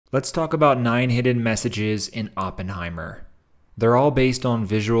Let's talk about 9 hidden messages in Oppenheimer. They're all based on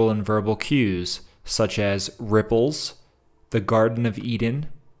visual and verbal cues, such as ripples, the Garden of Eden,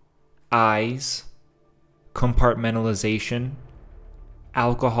 eyes, compartmentalization,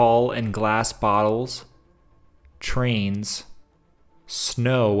 alcohol and glass bottles, trains,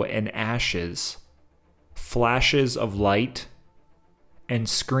 snow and ashes, flashes of light, and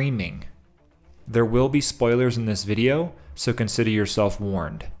screaming. There will be spoilers in this video, so consider yourself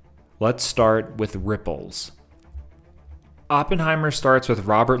warned. Let's start with ripples. Oppenheimer starts with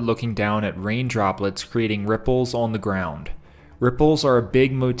Robert looking down at rain droplets creating ripples on the ground. Ripples are a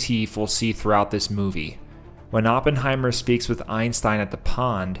big motif we'll see throughout this movie. When Oppenheimer speaks with Einstein at the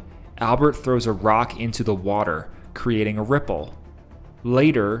pond, Albert throws a rock into the water, creating a ripple.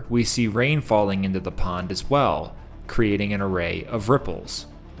 Later, we see rain falling into the pond as well, creating an array of ripples.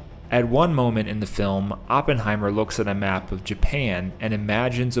 At one moment in the film, Oppenheimer looks at a map of Japan and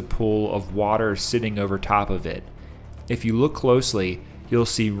imagines a pool of water sitting over top of it. If you look closely, you'll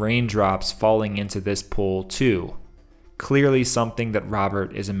see raindrops falling into this pool too. Clearly something that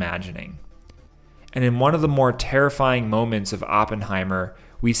Robert is imagining. And in one of the more terrifying moments of Oppenheimer,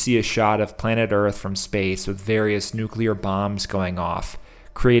 we see a shot of planet Earth from space with various nuclear bombs going off,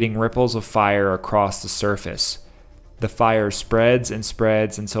 creating ripples of fire across the surface. The fire spreads and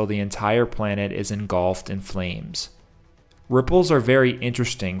spreads until the entire planet is engulfed in flames. Ripples are very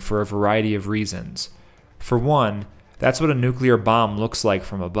interesting for a variety of reasons. For one, that's what a nuclear bomb looks like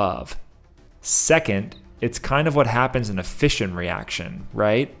from above. Second, it's kind of what happens in a fission reaction,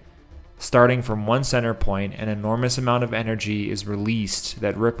 right? Starting from one center point, an enormous amount of energy is released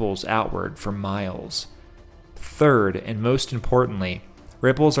that ripples outward for miles. Third, and most importantly,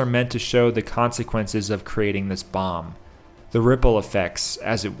 ripples are meant to show the consequences of creating this bomb. The ripple effects,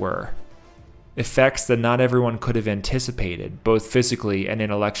 as it were. Effects that not everyone could have anticipated, both physically and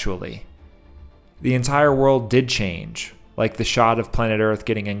intellectually. The entire world did change, like the shot of planet Earth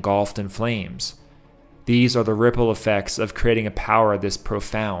getting engulfed in flames. These are the ripple effects of creating a power this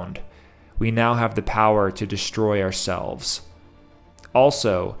profound. We now have the power to destroy ourselves.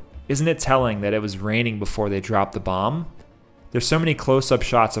 Also, isn't it telling that it was raining before they dropped the bomb? There's so many close-up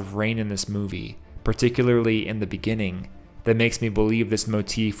shots of rain in this movie, particularly in the beginning, that makes me believe this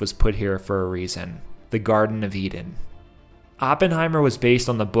motif was put here for a reason. The Garden of Eden. Oppenheimer was based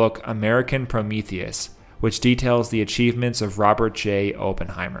on the book American Prometheus, which details the achievements of Robert J.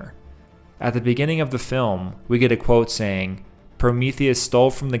 Oppenheimer. At the beginning of the film, we get a quote saying, "Prometheus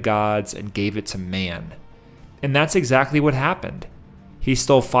stole from the gods and gave it to man." And that's exactly what happened. He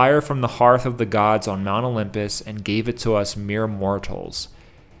stole fire from the hearth of the gods on Mount Olympus and gave it to us mere mortals.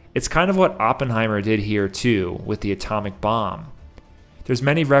 It's kind of what Oppenheimer did here too, with the atomic bomb. There's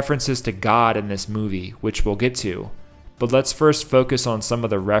many references to God in this movie, which we'll get to, but let's first focus on some of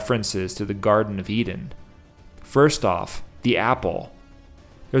the references to the Garden of Eden. First off, the apple.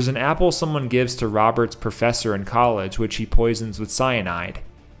 There's an apple someone gives to Robert's professor in college, which he poisons with cyanide.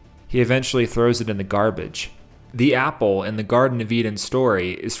 He eventually throws it in the garbage. The apple in the Garden of Eden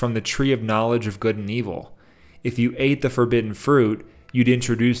story is from the tree of knowledge of good and evil. If you ate the forbidden fruit, you'd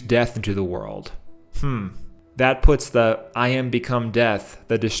introduce death into the world. That puts the "I am become death,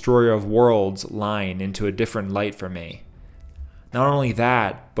 the destroyer of worlds" line into a different light for me. Not only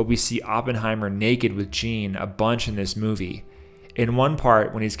that, but we see Oppenheimer naked with Jean a bunch in this movie. In one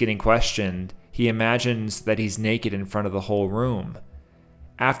part, when he's getting questioned, he imagines that he's naked in front of the whole room.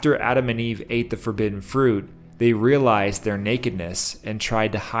 After Adam and Eve ate the forbidden fruit, they realized their nakedness and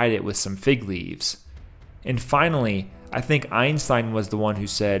tried to hide it with some fig leaves. And finally, I think Einstein was the one who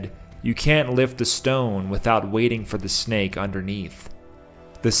said, "You can't lift a stone without waiting for the snake underneath."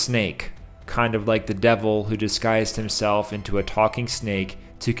 The snake, kind of like the devil who disguised himself into a talking snake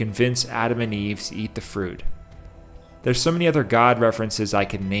to convince Adam and Eve to eat the fruit. There's so many other God references I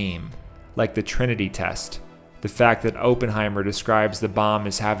could name, like the Trinity test, the fact that Oppenheimer describes the bomb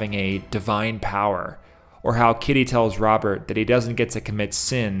as having a divine power, or how Kitty tells Robert that he doesn't get to commit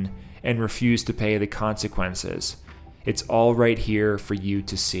sin and refuse to pay the consequences. It's all right here for you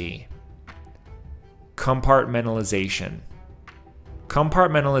to see. Compartmentalization.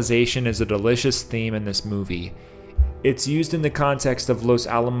 Compartmentalization is a delicious theme in this movie. It's used in the context of Los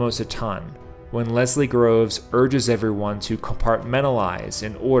Alamos a ton, when Leslie Groves urges everyone to compartmentalize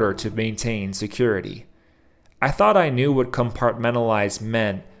in order to maintain security. I thought I knew what compartmentalize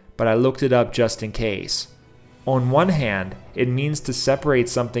meant, but I looked it up just in case. On one hand, it means to separate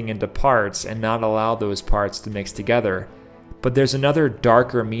something into parts and not allow those parts to mix together, but there's another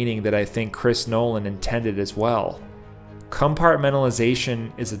darker meaning that I think Chris Nolan intended as well.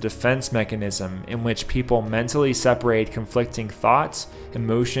 Compartmentalization is a defense mechanism in which people mentally separate conflicting thoughts,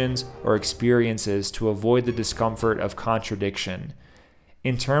 emotions, or experiences to avoid the discomfort of contradiction.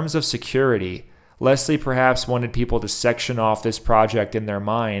 In terms of security, Leslie perhaps wanted people to section off this project in their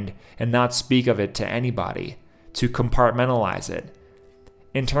mind and not speak of it to anybody, to compartmentalize it.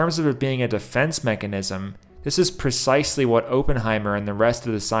 In terms of it being a defense mechanism, this is precisely what Oppenheimer and the rest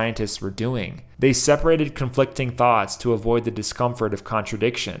of the scientists were doing. They separated conflicting thoughts to avoid the discomfort of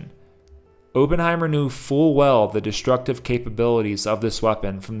contradiction. Oppenheimer knew full well the destructive capabilities of this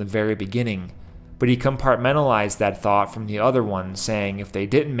weapon from the very beginning, but he compartmentalized that thought from the other one, saying if they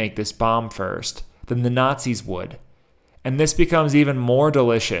didn't make this bomb first, then the Nazis would. And this becomes even more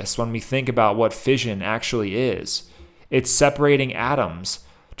delicious when we think about what fission actually is. It's separating atoms,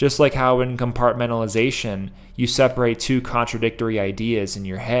 just like how in compartmentalization, you separate two contradictory ideas in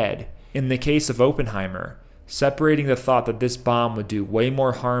your head. In the case of Oppenheimer, separating the thought that this bomb would do way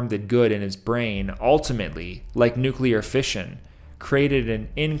more harm than good in his brain, ultimately, like nuclear fission, created an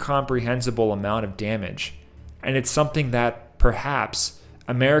incomprehensible amount of damage. And it's something that, perhaps,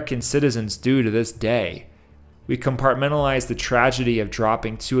 American citizens do to this day. We compartmentalize the tragedy of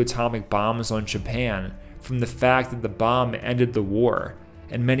dropping 2 atomic bombs on Japan from the fact that the bomb ended the war,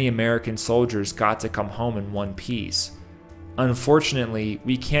 and many American soldiers got to come home in one piece. Unfortunately,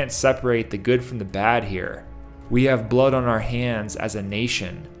 we can't separate the good from the bad here. We have blood on our hands as a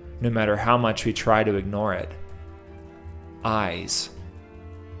nation, no matter how much we try to ignore it. Eyes.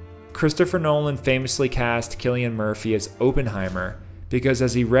 Christopher Nolan famously cast Cillian Murphy as Oppenheimer because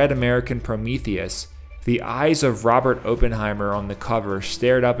as he read American Prometheus, the eyes of Robert Oppenheimer on the cover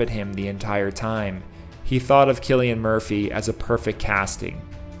stared up at him the entire time. He thought of Cillian Murphy as a perfect casting.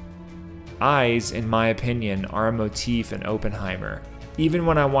 Eyes, in my opinion, are a motif in Oppenheimer. Even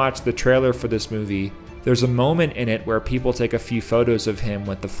when I watched the trailer for this movie, there's a moment in it where people take a few photos of him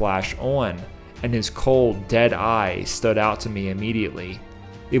with the flash on, and his cold, dead eye stood out to me immediately.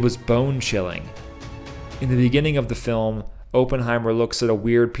 It was bone-chilling. In the beginning of the film, Oppenheimer looks at a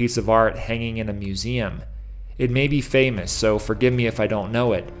weird piece of art hanging in a museum. It may be famous, so forgive me if I don't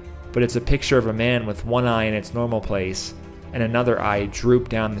know it, but it's a picture of a man with one eye in its normal place and another eye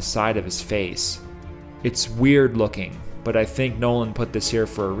drooped down the side of his face. It's weird looking, but I think Nolan put this here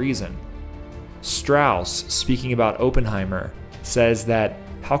for a reason. Strauss, speaking about Oppenheimer, says that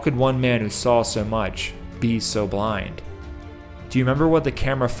how could one man who saw so much be so blind? Do you remember what the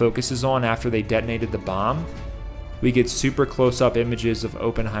camera focuses on after they detonated the bomb? We get super close-up images of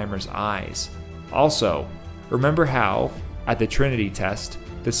Oppenheimer's eyes. Also, remember how, at the Trinity test,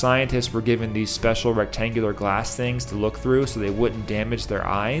 the scientists were given these special rectangular glass things to look through so they wouldn't damage their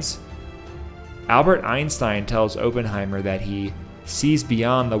eyes? Albert Einstein tells Oppenheimer that he sees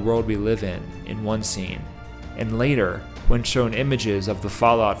beyond the world we live in one scene, and later, when shown images of the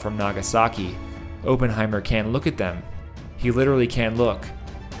fallout from Nagasaki, Oppenheimer can't look at them. He literally can't look.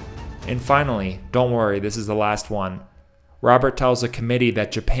 And finally, don't worry, this is the last one. Robert tells a committee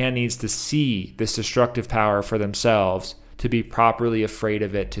that Japan needs to see this destructive power for themselves to be properly afraid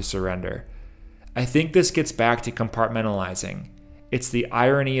of it to surrender. I think this gets back to compartmentalizing. It's the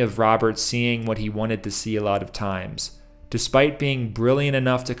irony of Robert seeing what he wanted to see a lot of times. Despite being brilliant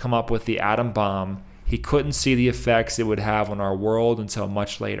enough to come up with the atom bomb, he couldn't see the effects it would have on our world until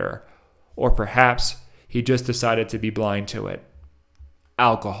much later. Or perhaps he just decided to be blind to it.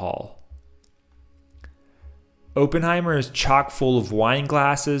 Alcohol. Oppenheimer is chock full of wine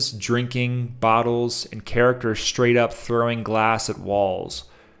glasses, drinking, bottles, and characters straight up throwing glass at walls.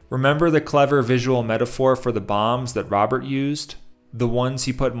 Remember the clever visual metaphor for the bombs that Robert used? The ones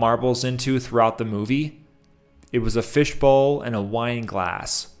he put marbles into throughout the movie? It was a fishbowl and a wine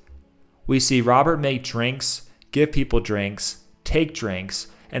glass. We see Robert make drinks, give people drinks, take drinks,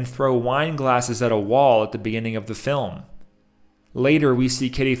 and throw wine glasses at a wall at the beginning of the film. Later, we see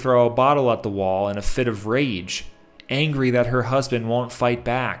Kitty throw a bottle at the wall in a fit of rage, angry that her husband won't fight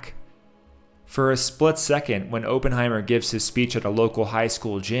back. For a split second, when Oppenheimer gives his speech at a local high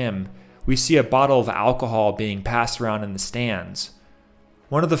school gym, we see a bottle of alcohol being passed around in the stands.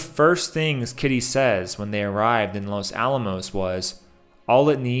 One of the first things Kitty says when they arrived in Los Alamos was, "All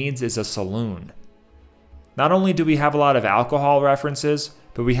it needs is a saloon." Not only do we have a lot of alcohol references,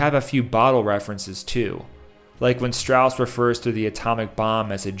 but we have a few bottle references too. Like when Strauss refers to the atomic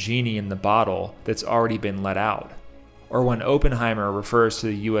bomb as a genie in the bottle that's already been let out. Or when Oppenheimer refers to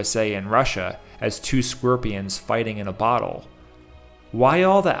the USA and Russia as two scorpions fighting in a bottle. Why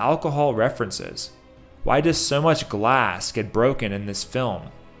all the alcohol references? Why does so much glass get broken in this film?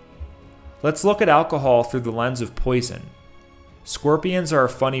 Let's look at alcohol through the lens of poison. Scorpions are a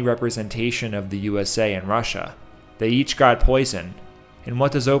funny representation of the USA and Russia. They each got poisoned. And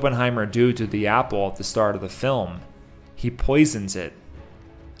what does Oppenheimer do to the apple at the start of the film? He poisons it.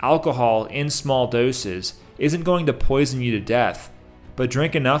 Alcohol in small doses isn't going to poison you to death, but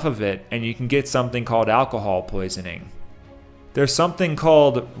drink enough of it and you can get something called alcohol poisoning. There's something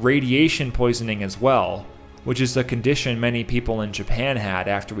called radiation poisoning as well, which is the condition many people in Japan had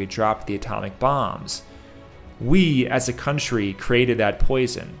after we dropped the atomic bombs. We, as a country, created that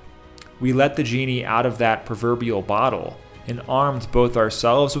poison. We let the genie out of that proverbial bottle and armed both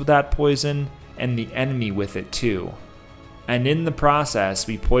ourselves with that poison and the enemy with it too. And in the process,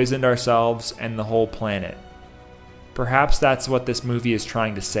 we poisoned ourselves and the whole planet. Perhaps that's what this movie is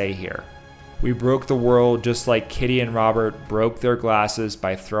trying to say here. We broke the world just like Kitty and Robert broke their glasses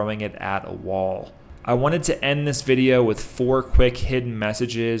by throwing it at a wall. I wanted to end this video with 4 quick hidden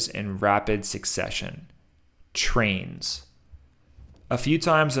messages in rapid succession. Trains. A few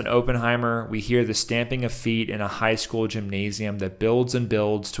times in Oppenheimer, we hear the stamping of feet in a high school gymnasium that builds and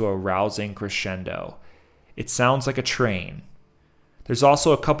builds to a rousing crescendo. It sounds like a train. There's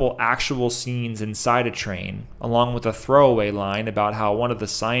also a couple actual scenes inside a train, along with a throwaway line about how one of the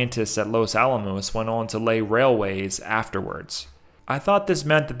scientists at Los Alamos went on to lay railways afterwards. I thought this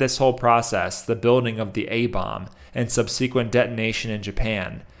meant that this whole process, the building of the A-bomb and subsequent detonation in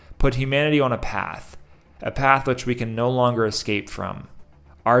Japan, put humanity on a path which we can no longer escape from.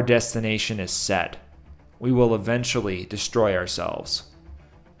 Our destination is set. We will eventually destroy ourselves.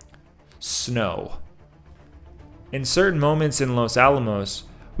 Snow. In certain moments in Los Alamos,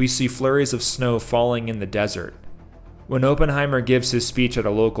 we see flurries of snow falling in the desert. When Oppenheimer gives his speech at a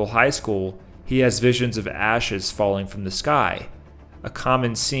local high school, he has visions of ashes falling from the sky, a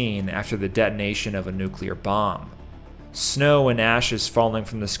common scene after the detonation of a nuclear bomb. Snow and ashes falling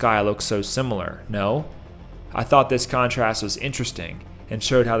from the sky look so similar, no? I thought this contrast was interesting and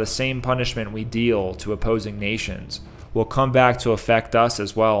showed how the same punishment we deal to opposing nations will come back to affect us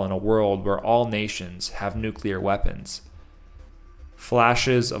as well in a world where all nations have nuclear weapons.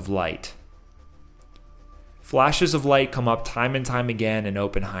 Flashes of light. Flashes of light come up time and time again in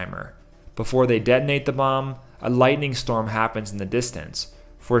Oppenheimer. Before they detonate the bomb, a lightning storm happens in the distance,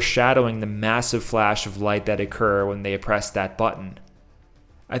 foreshadowing the massive flash of light that occur when they press that button.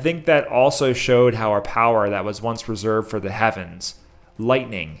 I think that also showed how our power that was once reserved for the heavens,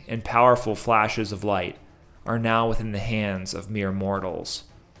 lightning and powerful flashes of light, are now within the hands of mere mortals.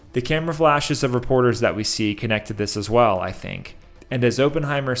 The camera flashes of reporters that we see connect to this as well, I think. And as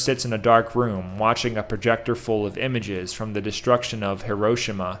Oppenheimer sits in a dark room watching a projector full of images from the destruction of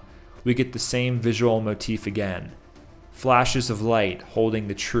Hiroshima, we get the same visual motif again. Flashes of light holding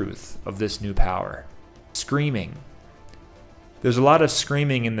the truth of this new power. Screaming. There's a lot of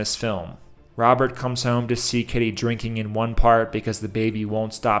screaming in this film. Robert comes home to see Kitty drinking in one part because the baby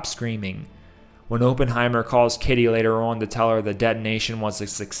won't stop screaming. When Oppenheimer calls Kitty later on to tell her the detonation was a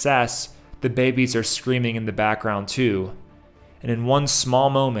success, the babies are screaming in the background too. And in one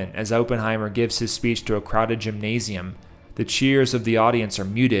small moment, as Oppenheimer gives his speech to a crowded gymnasium, the cheers of the audience are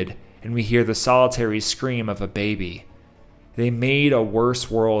muted and we hear the solitary scream of a baby. They made a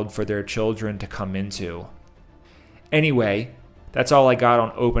worse world for their children to come into. Anyway, that's all I got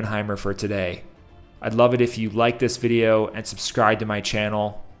on Oppenheimer for today. I'd love it if you like this video and subscribe to my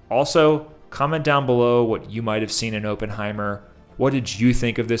channel. Also, comment down below what you might have seen in Oppenheimer. What did you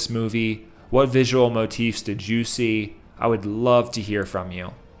think of this movie? What visual motifs did you see? I would love to hear from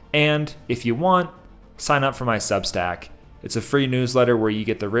you. And if you want, sign up for my Substack. It's a free newsletter where you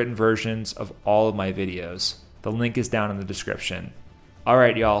get the written versions of all of my videos. The link is down in the description.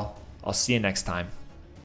 Alright y'all, I'll see you next time.